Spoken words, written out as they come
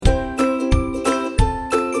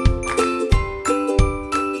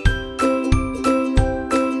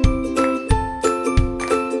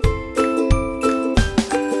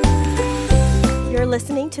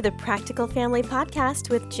to the Practical Family Podcast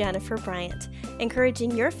with Jennifer Bryant, encouraging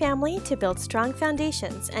your family to build strong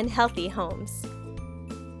foundations and healthy homes.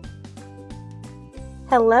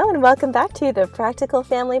 Hello and welcome back to the Practical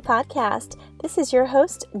Family Podcast. This is your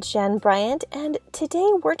host, Jen Bryant, and today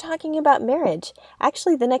we're talking about marriage.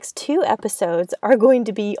 Actually, the next 2 episodes are going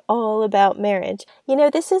to be all about marriage. You know,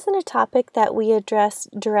 this isn't a topic that we address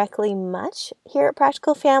directly much here at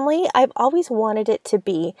Practical Family. I've always wanted it to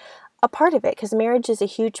be a part of it because marriage is a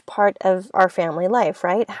huge part of our family life,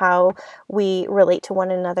 right? How we relate to one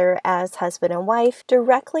another as husband and wife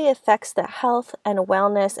directly affects the health and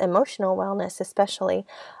wellness, emotional wellness especially,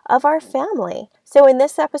 of our family. So in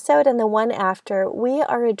this episode and the one after, we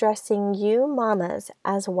are addressing you mamas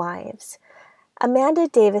as wives. Amanda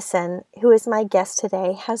Davison, who is my guest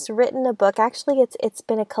today, has written a book. Actually, it's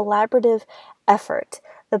been a collaborative effort,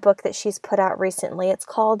 the book that she's put out recently. It's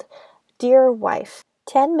called Dear Wife,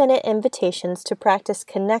 10-minute invitations to practice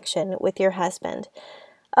connection with your husband.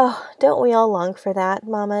 Oh, don't we all long for that,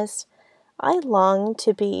 mamas? I long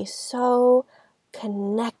to be so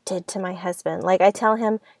connected to my husband. Like I tell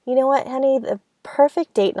him, you know what, honey, the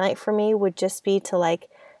perfect date night for me would just be to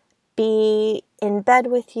be in bed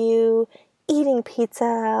with you, eating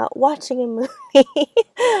pizza, watching a movie,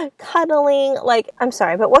 cuddling. I'm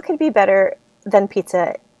sorry, but what could be better than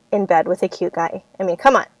pizza in bed with a cute guy? I mean,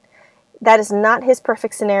 come on. That is not his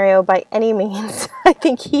perfect scenario by any means. I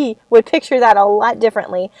think he would picture that a lot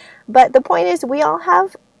differently. But the point is, we all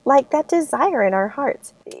have that desire in our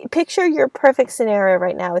hearts. Picture your perfect scenario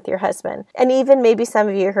right now with your husband. And even maybe some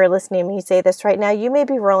of you who are listening to me say this right now, you may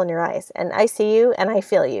be rolling your eyes. And I see you and I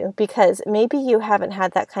feel you because maybe you haven't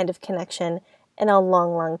had that kind of connection in a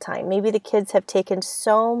long, long time. Maybe the kids have taken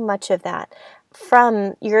so much of that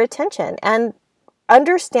from your attention. And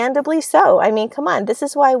understandably so. I mean, come on. This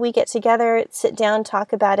is why we get together, sit down,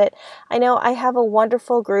 talk about it. I know I have a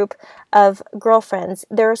wonderful group of girlfriends.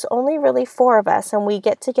 There's only really 4 of us, and we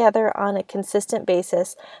get together on a consistent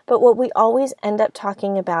basis. But what we always end up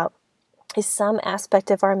talking about is some aspect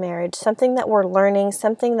of our marriage, something that we're learning,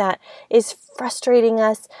 something that is frustrating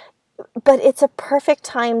us. But it's a perfect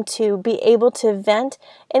time to be able to vent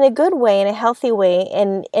in a good way, in a healthy way,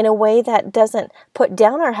 in a way that doesn't put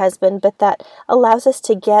down our husband, but that allows us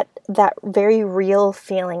to get that very real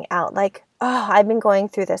feeling out. Oh, I've been going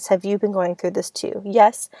through this. Have you been going through this too?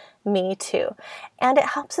 Yes, me too. And it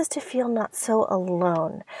helps us to feel not so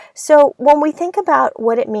alone. So when we think about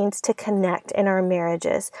what it means to connect in our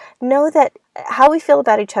marriages, know that how we feel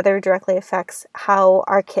about each other directly affects how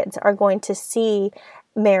our kids are going to see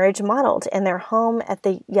marriage modeled in their home at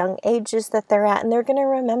the young ages that they're at. And they're going to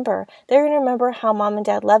remember how mom and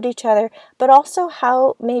dad loved each other, but also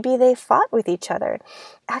how maybe they fought with each other.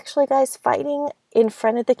 Actually, guys, fighting in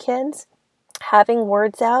front of the kids, having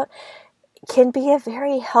words out, can be a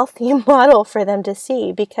very healthy model for them to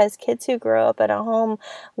see, because kids who grow up at a home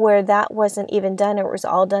where that wasn't even done, it was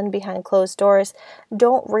all done behind closed doors,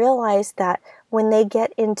 don't realize that when they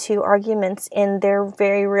get into arguments in their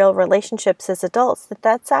very real relationships as adults,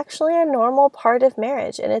 that's actually a normal part of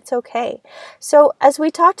marriage, and it's okay. So as we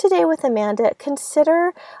talk today with Amanda,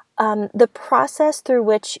 consider the process through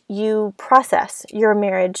which you process your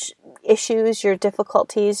marriage issues, your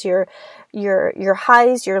difficulties, your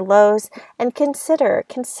highs, your lows, and consider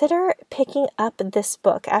picking up this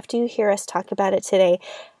book after you hear us talk about it today.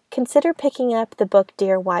 Consider picking up the book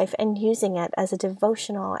Dear Wife and using it as a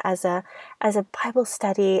devotional, as a Bible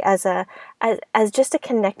study, as just a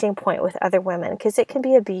connecting point with other women, because it can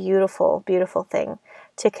be a beautiful, beautiful thing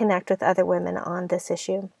to connect with other women on this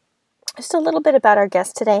issue. Just a little bit about our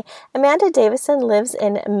guest today. Amanda Davison lives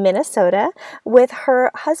in Minnesota with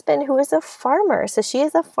her husband, who is a farmer. So she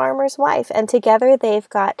is a farmer's wife, and together they've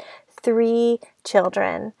got 3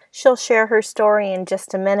 children. She'll share her story in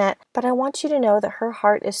just a minute, but I want you to know that her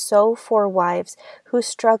heart is so for wives who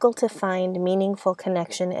struggle to find meaningful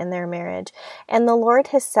connection in their marriage. And the Lord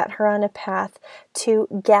has set her on a path to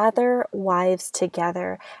gather wives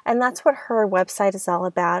together. And that's what her website is all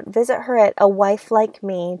about. Visit her at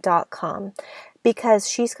awifelikeme.com, because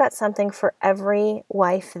she's got something for every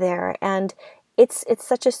wife there. And it's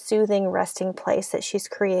such a soothing, resting place that she's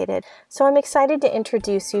created. So I'm excited to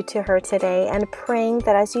introduce you to her today, and praying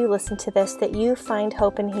that as you listen to this, that you find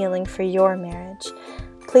hope and healing for your marriage.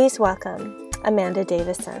 Please welcome Amanda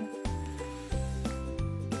Davison.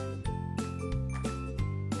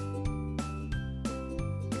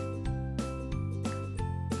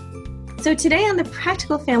 So today on the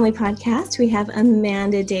Practical Family Podcast, we have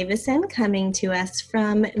Amanda Davison coming to us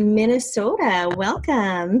from Minnesota.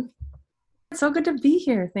 Welcome. It's so good to be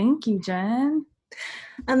here. Thank you, Jen.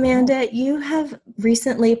 Amanda, you have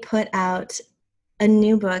recently put out a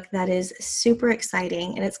new book that is super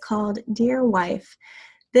exciting, and it's called Dear Wife.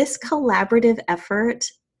 This collaborative effort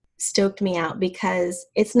stoked me out because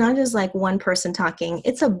it's not just like one person talking,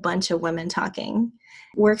 it's a bunch of women talking.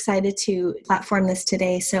 We're excited to platform this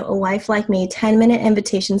today. So A Wife Like Me, 10-minute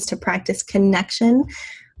invitations to practice connection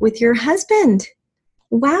with your husband.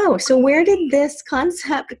 Wow. So where did this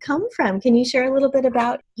concept come from? Can you share a little bit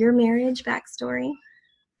about your marriage backstory?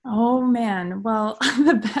 Oh man. Well,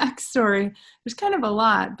 the backstory, there's kind of a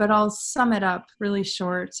lot, but I'll sum it up really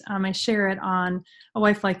short. I share it on A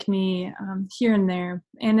Wife Like Me here and there,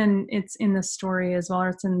 and then it's in the story as well, or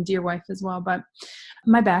it's in Dear Wife as well. But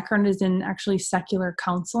my background is in actually secular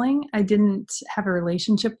counseling. I didn't have a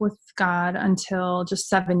relationship with God until just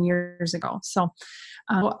 7 years ago. So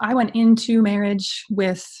I went into marriage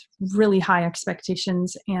with really high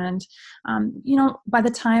expectations. And, by the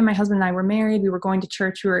time my husband and I were married, we were going to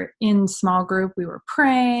church, we were in small group, we were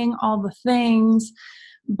praying, all the things,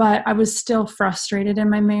 but I was still frustrated in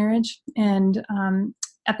my marriage. And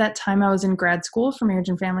at that time, I was in grad school for marriage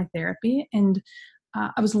and family therapy. And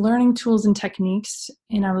I was learning tools and techniques,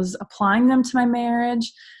 and I was applying them to my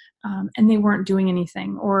marriage. And they weren't doing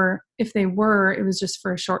anything, or if they were, it was just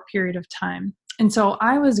for a short period of time. And so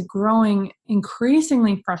I was growing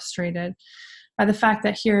increasingly frustrated by the fact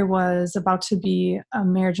that here I was about to be a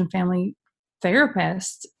marriage and family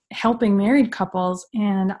therapist helping married couples,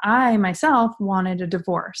 and I myself wanted a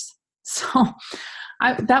divorce. So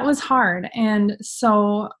that was hard. And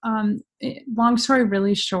so long story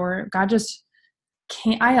really short,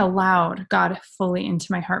 I allowed God fully into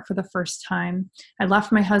my heart for the first time. I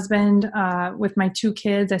left my husband with my 2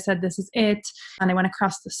 kids. I said, this is it. And I went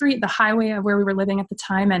across the street, the highway of where we were living at the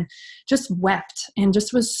time, and just wept and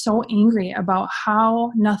just was so angry about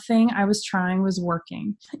how nothing I was trying was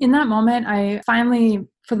working. In that moment, I finally,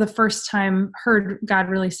 for the first time, heard God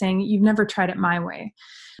really saying, you've never tried it my way.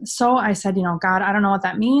 So I said, God, I don't know what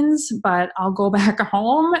that means, but I'll go back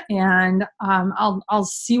home and I'll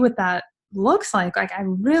see what that looks like. Like, I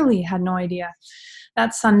really had no idea.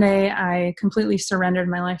 That Sunday, I completely surrendered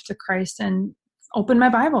my life to Christ and opened my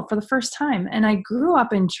Bible for the first time. And I grew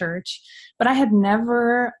up in church, but I had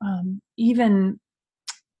never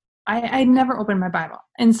I'd never opened my Bible.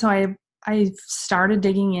 And so I started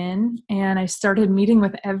digging in, and I started meeting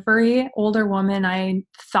with every older woman I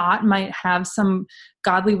thought might have some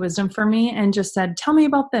godly wisdom for me, and just said, tell me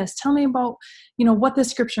about this. Tell me about, what this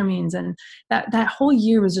scripture means. And that whole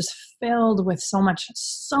year was just filled with so much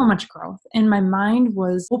growth. And my mind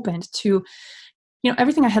was opened to,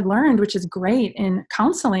 everything I had learned, which is great in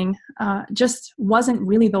counseling, just wasn't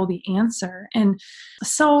really though the answer. And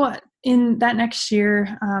so in that next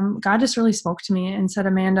year, God just really spoke to me and said,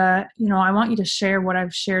 Amanda, I want you to share what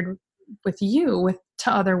I've shared with you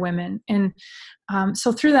to other women. And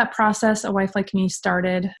so through that process, A Wife Like Me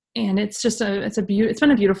started, and it's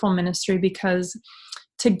been a beautiful ministry, because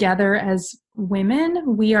together as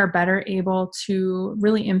women, we are better able to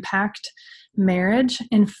really impact marriage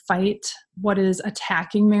and fight what is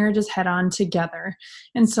attacking marriages head on together.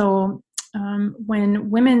 And so when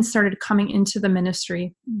women started coming into the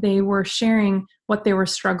ministry, they were sharing what they were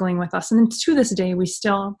struggling with us. And to this day, we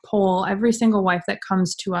still poll every single wife that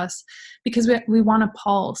comes to us, because we want a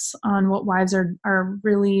pulse on what wives are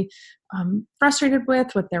really frustrated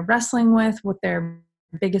with, what they're wrestling with, what their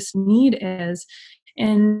biggest need is.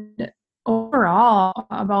 And overall,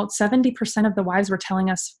 about 70% of the wives were telling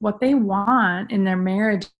us what they want in their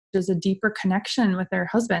marriage is a deeper connection with their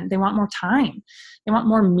husband. They want more time. They want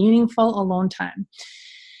more meaningful alone time.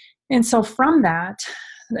 And so from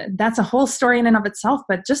that's a whole story in and of itself,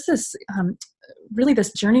 but just this, really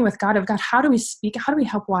this journey with God, how do we speak? How do we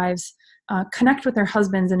help wives connect with their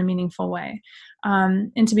husbands in a meaningful way?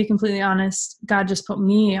 And to be completely honest, God just put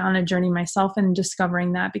me on a journey myself in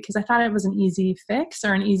discovering that, because I thought it was an easy fix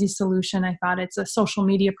or an easy solution. I thought it's a social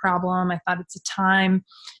media problem. I thought it's a time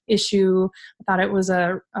issue. I thought it was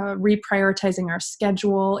a reprioritizing our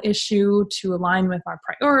schedule issue to align with our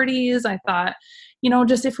priorities. I thought,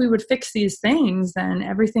 just if we would fix these things, then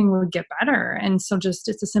everything would get better. And so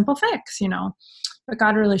it's a simple fix, But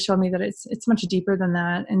God really showed me that it's much deeper than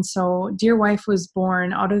that. And so Dear Wife was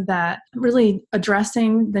born out of that, really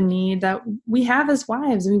addressing the need that we have as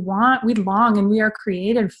wives. We long, and we are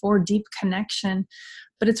created for deep connection.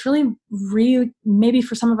 But it's really maybe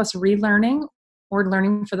for some of us relearning, or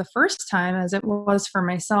learning for the first time, as it was for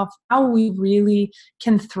myself, how we really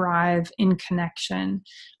can thrive in connection,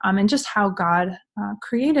 and just how God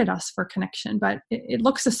created us for connection. But it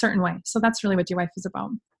looks a certain way. So that's really what Dear Wife is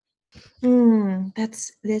about.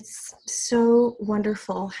 That's so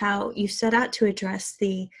wonderful how you set out to address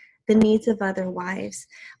the the needs of other wives.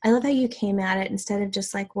 I love how you came at it instead of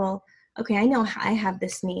just like, well, okay, I know I have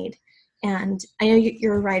this need. And I know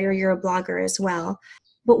you're a writer, you're a blogger as well.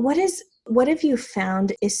 But what have you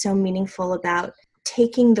found is so meaningful about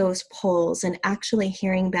taking those polls and actually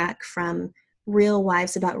hearing back from real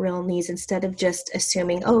wives about real needs instead of just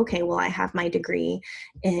assuming, oh, okay, well, I have my degree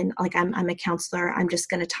in, like, I'm a counselor, I'm just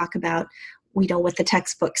going to talk about, what the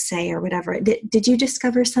textbooks say or whatever. Did you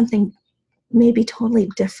discover something maybe totally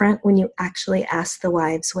different when you actually asked the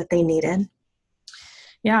wives what they needed?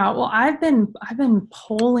 Yeah, well, I've been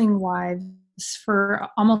polling wives for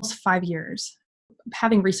almost 5 years.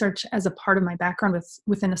 Having research as a part of my background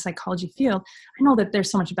within the psychology field, I know that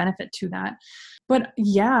there's so much benefit to that. But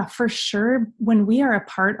yeah, for sure, when we are a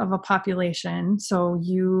part of a population, so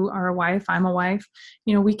you are a wife, I'm a wife,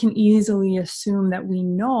 we can easily assume that we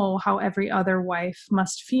know how every other wife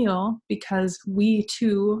must feel because we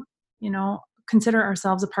too, consider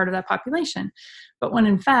ourselves a part of that population. But when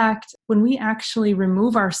in fact, when we actually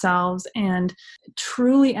remove ourselves and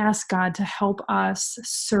truly ask God to help us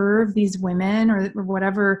serve these women or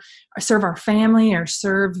whatever, or serve our family or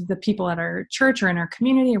serve the people at our church or in our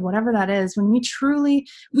community or whatever that is, when we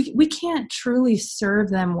can't truly serve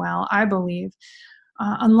them well, I believe,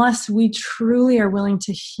 unless we truly are willing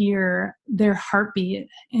to hear their heartbeat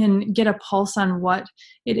and get a pulse on what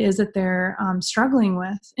it is that they're struggling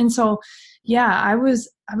with. And so, yeah, I was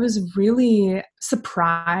really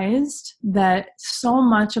surprised that so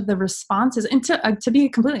much of the responses, and to be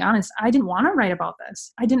completely honest, I didn't want to write about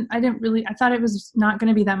this. I thought it was not going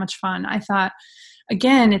to be that much fun. I thought,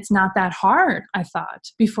 again, it's not that hard, I thought,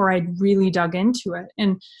 before I really dug into it.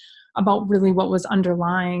 And about really what was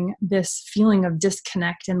underlying this feeling of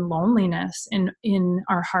disconnect and loneliness in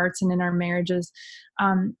our hearts and in our marriages.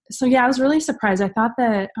 So yeah, I was really surprised. I thought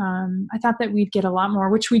that we'd get a lot more,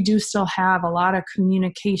 which we do still have, a lot of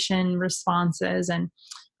communication responses and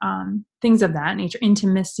things of that nature,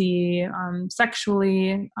 intimacy,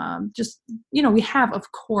 sexually, we have, of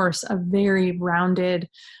course, a very rounded,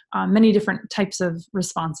 many different types of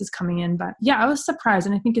responses coming in. But yeah, I was surprised.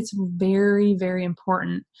 And I think it's very, very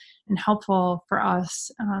important and helpful for us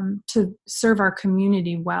to serve our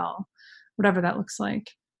community well, whatever that looks like.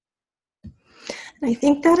 And I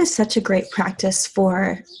think that is such a great practice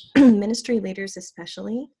for ministry leaders,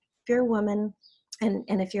 especially if you're a woman. And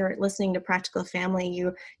if you're listening to Practical Family,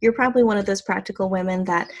 you're probably one of those practical women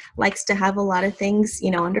that likes to have a lot of things,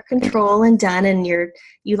 under control and done, and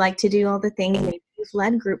you like to do all the things. Maybe you've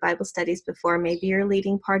led group Bible studies before. Maybe you're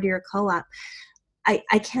leading part of your co-op.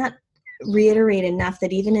 I can't reiterate enough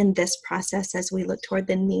that even in this process, as we look toward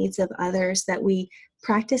the needs of others, that we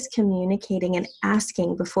practice communicating and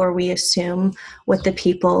asking before we assume what the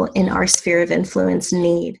people in our sphere of influence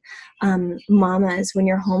need. Mamas, when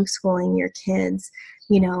you're homeschooling your kids,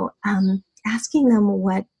 asking them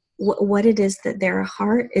what it is that their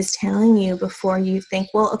heart is telling you before you think,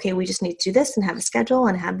 well, okay, we just need to do this and have a schedule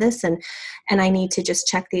and have this, and I need to just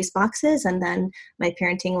check these boxes, and then my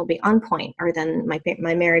parenting will be on point, or then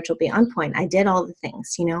my marriage will be on point. I did all the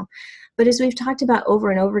things, But as we've talked about over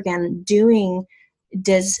and over again, doing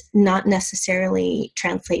does not necessarily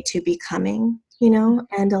translate to becoming,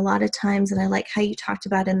 and a lot of times, and I like how you talked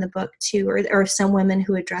about in the book too, or some women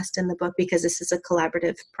who addressed in the book, because this is a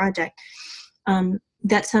collaborative project,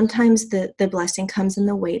 that sometimes the blessing comes in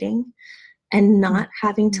the waiting and not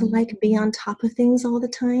having to be on top of things all the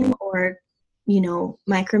time, or,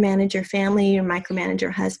 micromanage your family or micromanage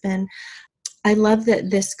your husband. I love that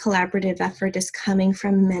this collaborative effort is coming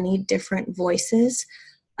from many different voices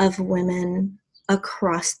of women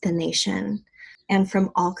across the nation and from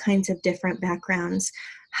all kinds of different backgrounds.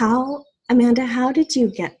 Amanda, how did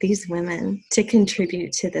you get these women to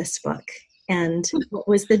contribute to this book? And what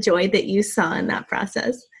was the joy that you saw in that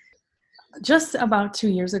process? Just about 2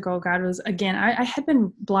 years ago, God was, again, I had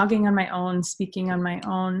been blogging on my own, speaking on my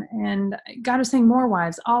own, and God was saying, more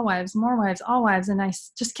wives, all wives, more wives, all wives. And I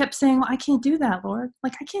just kept saying, well, I can't do that, Lord.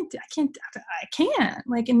 Like, I can't,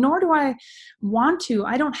 and nor do I want to.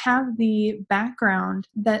 I don't have the background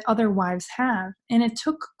that other wives have. And it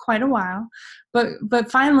took quite a while, but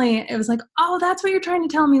finally it was like, oh, that's what you're trying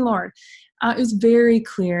to tell me, Lord. It was very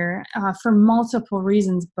clear for multiple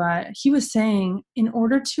reasons, but he was saying, in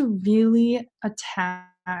order to really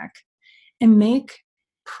attack and make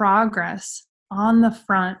progress on the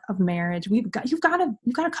front of marriage, you've got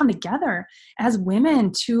to come together as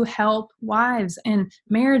women to help wives and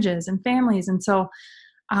marriages and families. And so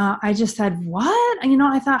I just said, what?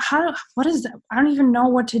 I thought, what is that? I don't even know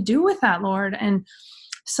what to do with that, Lord. And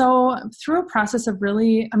so through a process of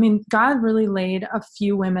God really laid a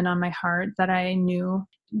few women on my heart that I knew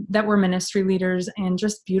that were ministry leaders and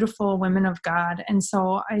just beautiful women of God. And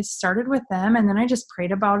so I started with them, and then I just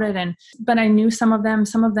prayed about it. But I knew some of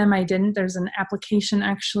them I didn't. There's an application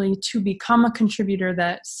actually to become a contributor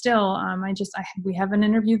that still, we have an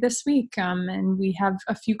interview this week, and we have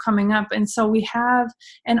a few coming up. And so we have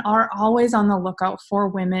and are always on the lookout for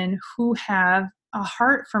women who have a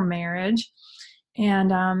heart for marriage.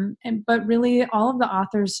 But really all of the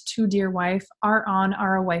authors to Dear Wife are on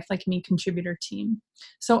our A Wife Like Me contributor team.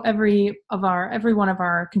 So every one of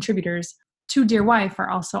our contributors to Dear Wife are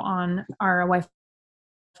also on our A Wife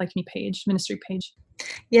Like Me page, ministry page.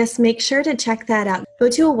 Yes, make sure to check that out. Go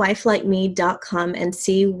to awifelikeme.com and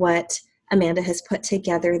see what Amanda has put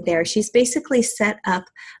together there. She's basically set up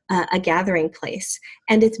a gathering place,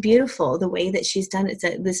 and it's beautiful the way that she's done it.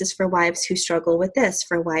 This is for wives who struggle with this,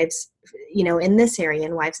 for wives, in this area,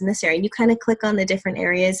 and wives in this area. And you kind of click on the different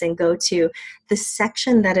areas and go to the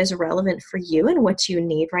section that is relevant for you and what you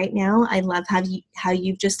need right now. I love how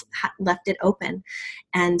you've just left it open,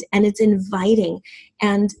 and it's inviting,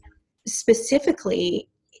 and specifically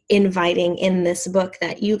inviting in this book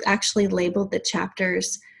that you actually labeled the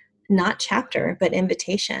chapters not chapter, but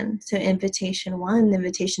invitation. So invitation 1,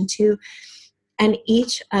 invitation 2, and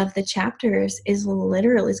each of the chapters is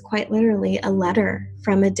quite literally a letter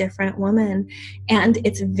from a different woman. And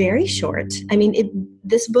it's very short. I mean,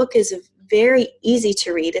 this book is very easy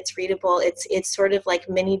to read. It's readable. It's sort of like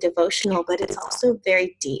mini devotional, but it's also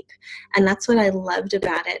very deep. And that's what I loved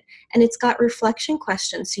about it. And it's got reflection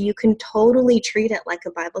questions. So you can totally treat it like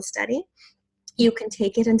a Bible study. You can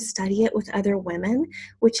take it and study it with other women,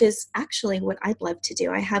 which is actually what I'd love to do.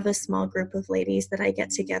 I have a small group of ladies that I get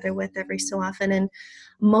together with every so often, and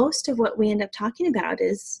most of what we end up talking about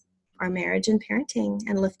is our marriage and parenting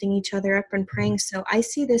and lifting each other up and praying. So I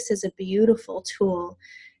see this as a beautiful tool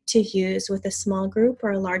to use with a small group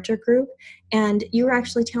or a larger group. And you were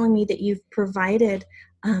actually telling me that you've provided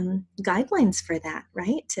guidelines for that,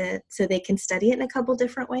 right? So they can study it in a couple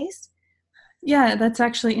different ways. Yeah, that's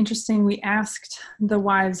actually interesting. We asked the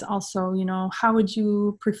wives also, how would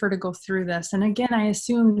you prefer to go through this? And again, I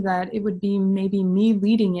assumed that it would be maybe me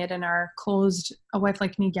leading it in our closed A Wife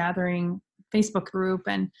Like Me gathering Facebook group.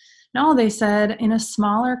 And no, they said in a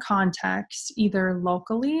smaller context, either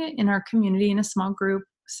locally in our community in a small group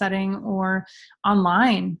setting or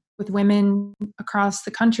online with women across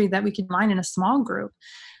the country that we could mine in a small group.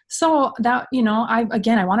 So that, I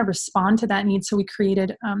want to respond to that need. So we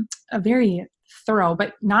created a very thorough,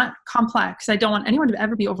 but not complex. I don't want anyone to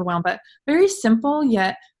ever be overwhelmed, but very simple,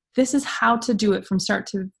 yet this is how to do it from start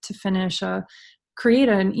to finish. Create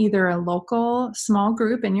either a local small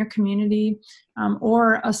group in your community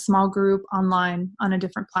or a small group online on a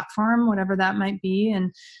different platform, whatever that might be.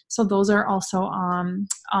 And so those are also on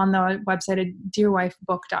the website at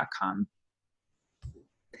dearwifebook.com.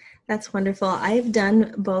 That's wonderful. I've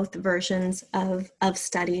done both versions of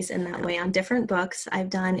studies in that way on different books. I've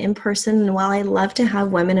done in person, and while I love to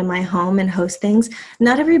have women in my home and host things,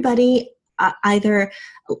 not everybody either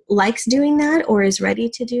likes doing that or is ready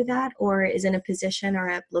to do that or is in a position or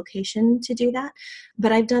a location to do that.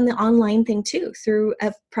 But I've done the online thing too, through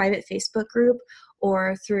a private Facebook group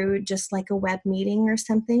or through just like a web meeting or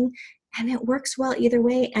something. And it works well either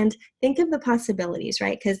way. And think of the possibilities,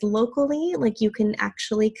 right? Because locally, like you can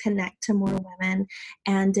actually connect to more women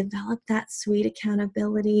and develop that sweet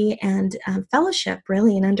accountability and fellowship,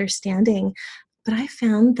 really, and understanding. But I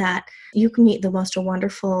found that you can meet the most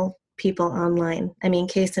wonderful people online. I mean,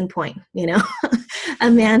 case in point,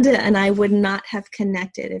 Amanda and I would not have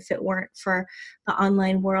connected if it weren't for the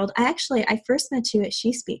online world. I first met you at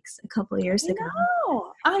She Speaks a couple of years ago.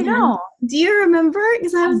 I know. Do you remember?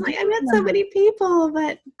 Because I was like, I met so many people,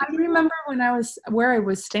 but I remember where I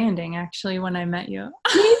was standing actually when I met you.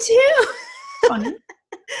 Me too. Funny.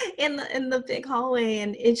 in the big hallway,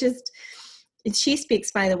 and She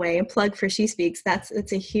Speaks, by the way, a plug for She Speaks.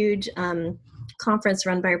 It's a huge conference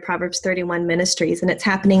run by Proverbs 31 Ministries, and it's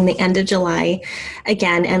happening the end of July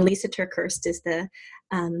again. And Lisa TerKeurst is the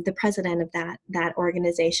president of that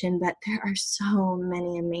organization. But there are so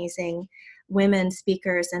many amazing women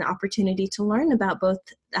speakers and opportunity to learn about both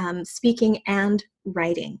speaking and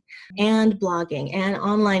writing and blogging and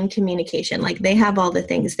online communication. Like they have all the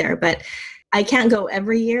things there, but I can't go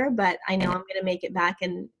every year, but I know I'm going to make it back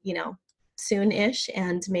in, soon-ish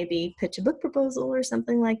and maybe pitch a book proposal or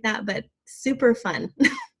something like that, but super fun.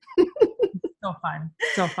 So fun.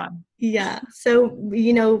 So fun. Yeah. So,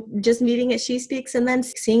 just meeting at She Speaks and then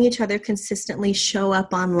seeing each other consistently show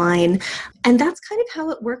up online. And that's kind of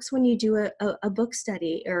how it works when you do a book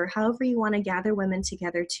study or however you want to gather women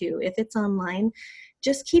together too. If it's online,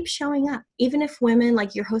 just keep showing up. Even if women,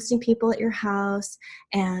 like you're hosting people at your house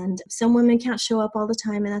and some women can't show up all the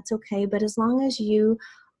time and that's okay. But as long as you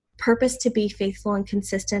purpose to be faithful and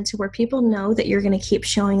consistent to where people know that you're going to keep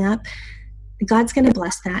showing up, God's going to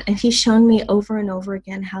bless that. And he's shown me over and over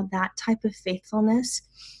again how that type of faithfulness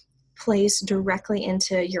plays directly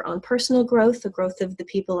into your own personal growth, the growth of the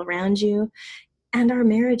people around you, and our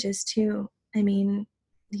marriages too. I mean,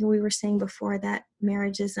 we were saying before that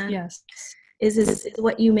marriage isn't, Yes. is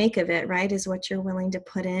what you make of it, right? Is what you're willing to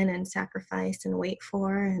put in and sacrifice and wait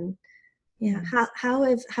for. And yeah, how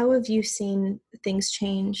have you seen things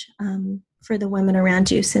change for the women around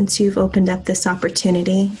you since you've opened up this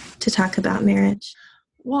opportunity to talk about marriage?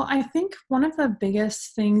 Well, I think one of the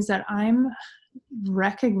biggest things that I'm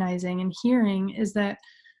recognizing and hearing is that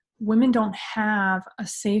women don't have a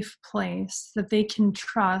safe place that they can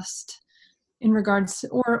trust in regards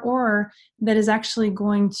or that is actually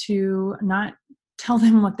going to not tell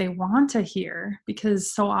them what they want to hear,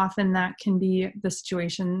 because so often that can be the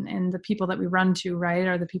situation, and the people that we run to, right,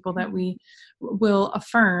 are the people that we will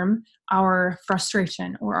affirm our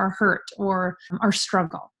frustration or our hurt or our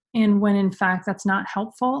struggle, and when in fact that's not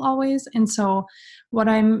helpful always. And so what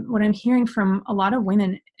I'm hearing from a lot of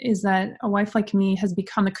women is that A Wife Like Me has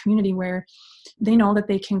become a community where they know that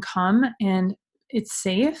they can come and it's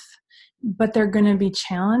safe, but they're going to be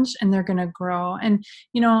challenged and they're going to grow. And,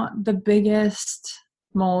 the biggest,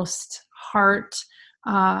 most heart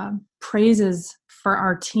praises for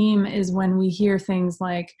our team is when we hear things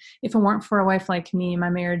like, if it weren't for a wife like me, my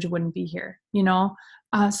marriage wouldn't be here,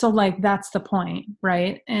 so like, that's the point.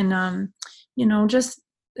 Right. And, just,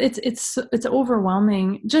 it's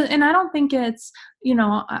overwhelming. And I don't think it's,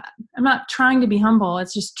 I'm not trying to be humble.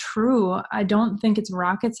 It's just true. I don't think it's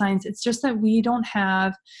rocket science. It's just that we don't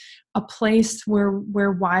have a place where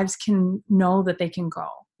wives can know that they can go.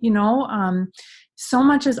 So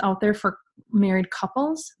much is out there for married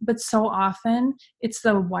couples, but so often it's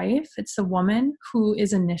the wife, it's the woman who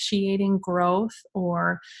is initiating growth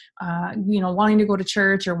or, wanting to go to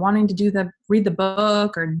church or wanting to read the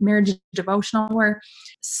book or marriage devotional, where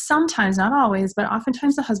sometimes, not always, but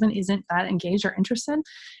oftentimes the husband isn't that engaged or interested.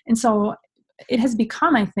 And so it has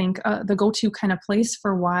become, I think, the go-to kind of place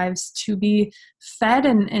for wives to be fed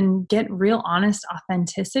and get real, honest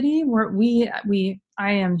authenticity. Where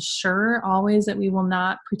I am sure always that we will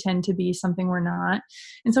not pretend to be something we're not.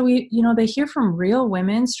 And so they hear from real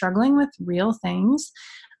women struggling with real things.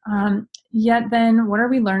 Yet then what are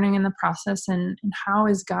we learning in the process, and how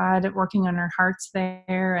is God working on our hearts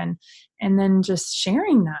there? And then just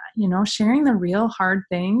sharing that, sharing the real hard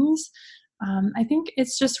things. I think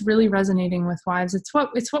it's just really resonating with wives. It's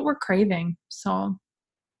what we're craving. So,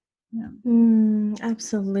 yeah.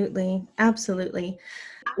 Absolutely. Absolutely.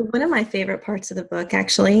 One of my favorite parts of the book,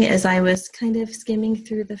 actually, as I was kind of skimming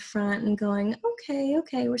through the front and going,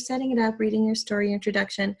 okay, we're setting it up, reading your story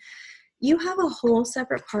introduction. You have a whole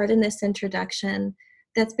separate part in this introduction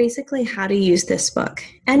that's basically how to use this book.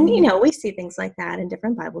 And, we see things like that in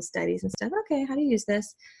different Bible studies and stuff. Okay, how to use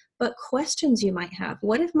this. But questions you might have.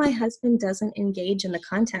 What if my husband doesn't engage in the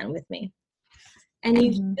content with me? And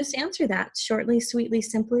you just answer that shortly, sweetly,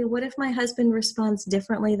 simply. What if my husband responds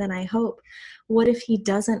differently than I hope? What if he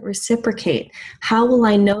doesn't reciprocate? How will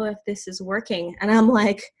I know if this is working? And I'm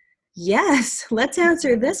like, yes, let's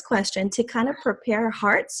answer this question to kind of prepare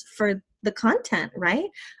hearts for the content, right?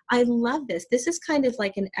 I love this. This is kind of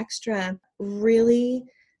like an extra really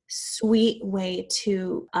sweet way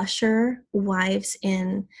to usher wives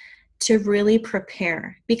in to really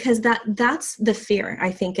prepare, because that's the fear,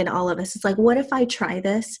 I think, in all of us. It's like, what if I try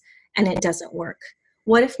this and it doesn't work?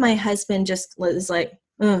 What if my husband just is like,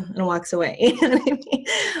 and walks away? You know what I mean?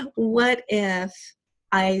 What if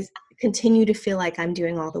I continue to feel like I'm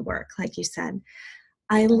doing all the work, like you said?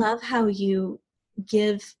 I love how you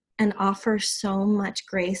give and offer so much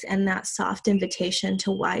grace and that soft invitation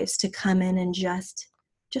to wives to come in and just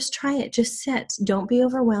try it. Just sit. Don't be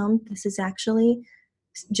overwhelmed. This is actually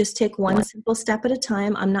just take one simple step at a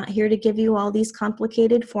time. I'm not here to give you all these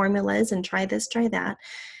complicated formulas and try this, try that.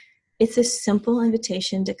 It's a simple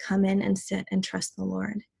invitation to come in and sit and trust the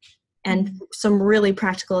Lord. And some really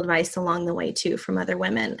practical advice along the way too from other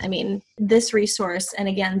women. I mean, this resource, and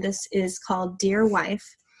again, this is called Dear Wife,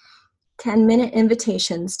 10-minute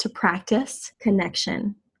invitations to practice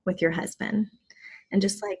connection with your husband. And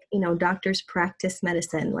just like, doctors practice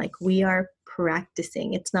medicine, like we are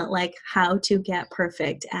practicing. It's not like how to get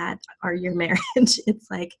perfect at your marriage. It's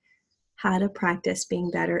like how to practice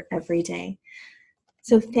being better every day.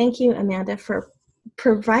 So thank you, Amanda, for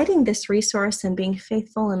providing this resource and being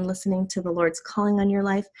faithful and listening to the Lord's calling on your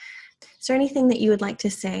life. Is there anything that you would like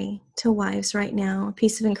to say to wives right now, a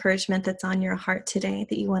piece of encouragement that's on your heart today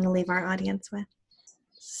that you want to leave our audience with?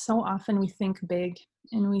 So often we think big,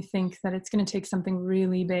 and we think that it's going to take something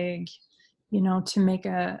really big, to make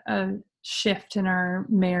a shift in our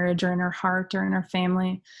marriage or in our heart or in our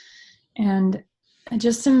family. And I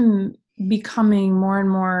just am becoming more and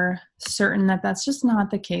more certain that that's just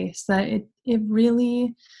not the case, that it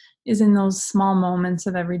really is in those small moments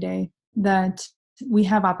of every day that we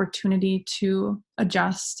have opportunity to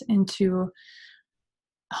adjust and to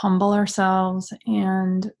humble ourselves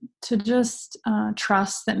and to just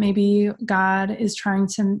trust that maybe God is trying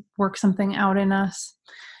to work something out in us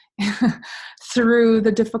through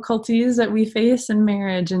the difficulties that we face in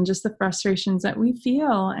marriage and just the frustrations that we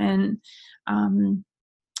feel. And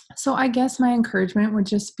so I guess my encouragement would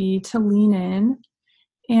just be to lean in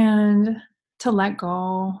and to let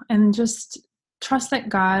go and just trust that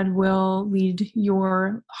God will lead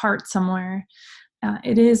your heart somewhere.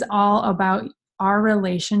 It is all about our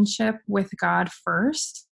relationship with God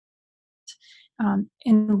first,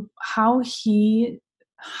 and how he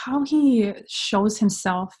shows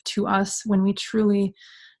himself to us when we truly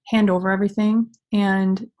hand over everything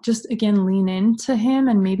and just, again, lean into him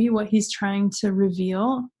and maybe what he's trying to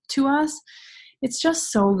reveal to us. It's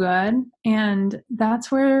just so good. And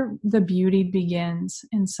that's where the beauty begins.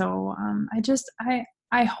 And so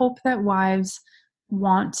I hope that wives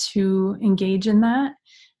want to engage in that.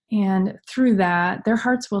 And through that, their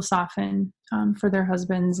hearts will soften for their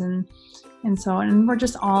husbands. And we're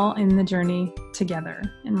just all in the journey together.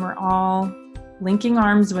 And we're all linking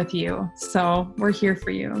arms with you. So we're here for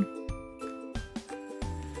you.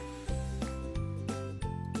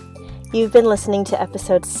 You've been listening to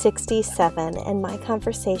episode 67 and my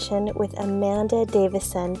conversation with Amanda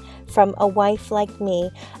Davison from A Wife Like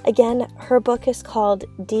Me. Again, her book is called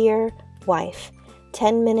Dear Wife,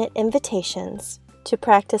 10-Minute Invitations to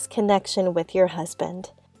Practice Connection with Your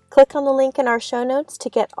Husband. Click on the link in our show notes to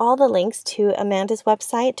get all the links to Amanda's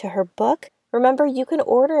website, to her book. Remember, you can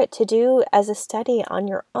order it to do as a study on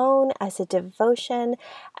your own, as a devotion,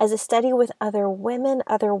 as a study with other women,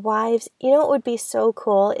 other wives. You know what would be so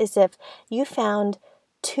cool is if you found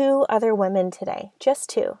 2 other women today, just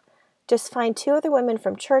 2. Just find 2 other women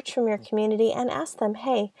from church, from your community, and ask them,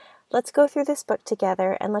 hey, let's go through this book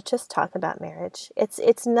together and let's just talk about marriage.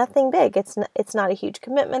 It's nothing big. It's not a huge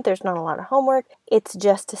commitment. There's not a lot of homework. It's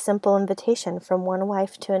just a simple invitation from one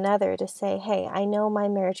wife to another to say, hey, I know my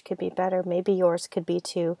marriage could be better. Maybe yours could be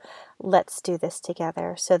too. Let's do this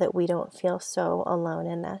together so that we don't feel so alone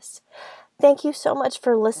in this. Thank you so much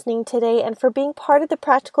for listening today and for being part of the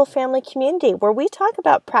Practical Family community, where we talk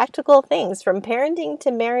about practical things from parenting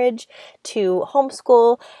to marriage to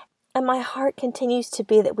homeschool. And my heart continues to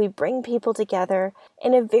be that we bring people together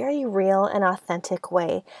in a very real and authentic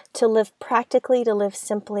way to live practically, to live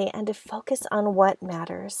simply, and to focus on what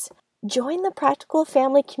matters. Join the Practical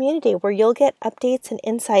Family community where you'll get updates and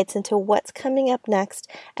insights into what's coming up next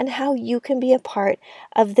and how you can be a part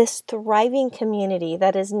of this thriving community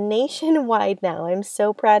that is nationwide now. I'm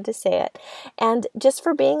so proud to say it. And just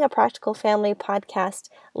for being a Practical Family podcast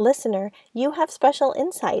listener, you have special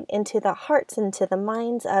insight into the hearts and into the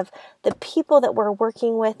minds of the people that we're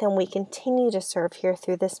working with and we continue to serve here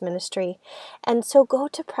through this ministry. And so go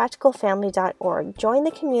to practicalfamily.org, join the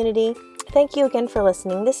community. Thank you again for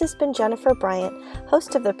listening. This has been Jennifer Bryant,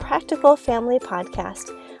 host of the Practical Family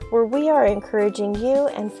Podcast, where we are encouraging you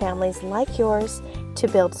and families like yours to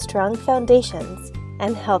build strong foundations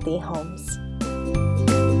and healthy homes.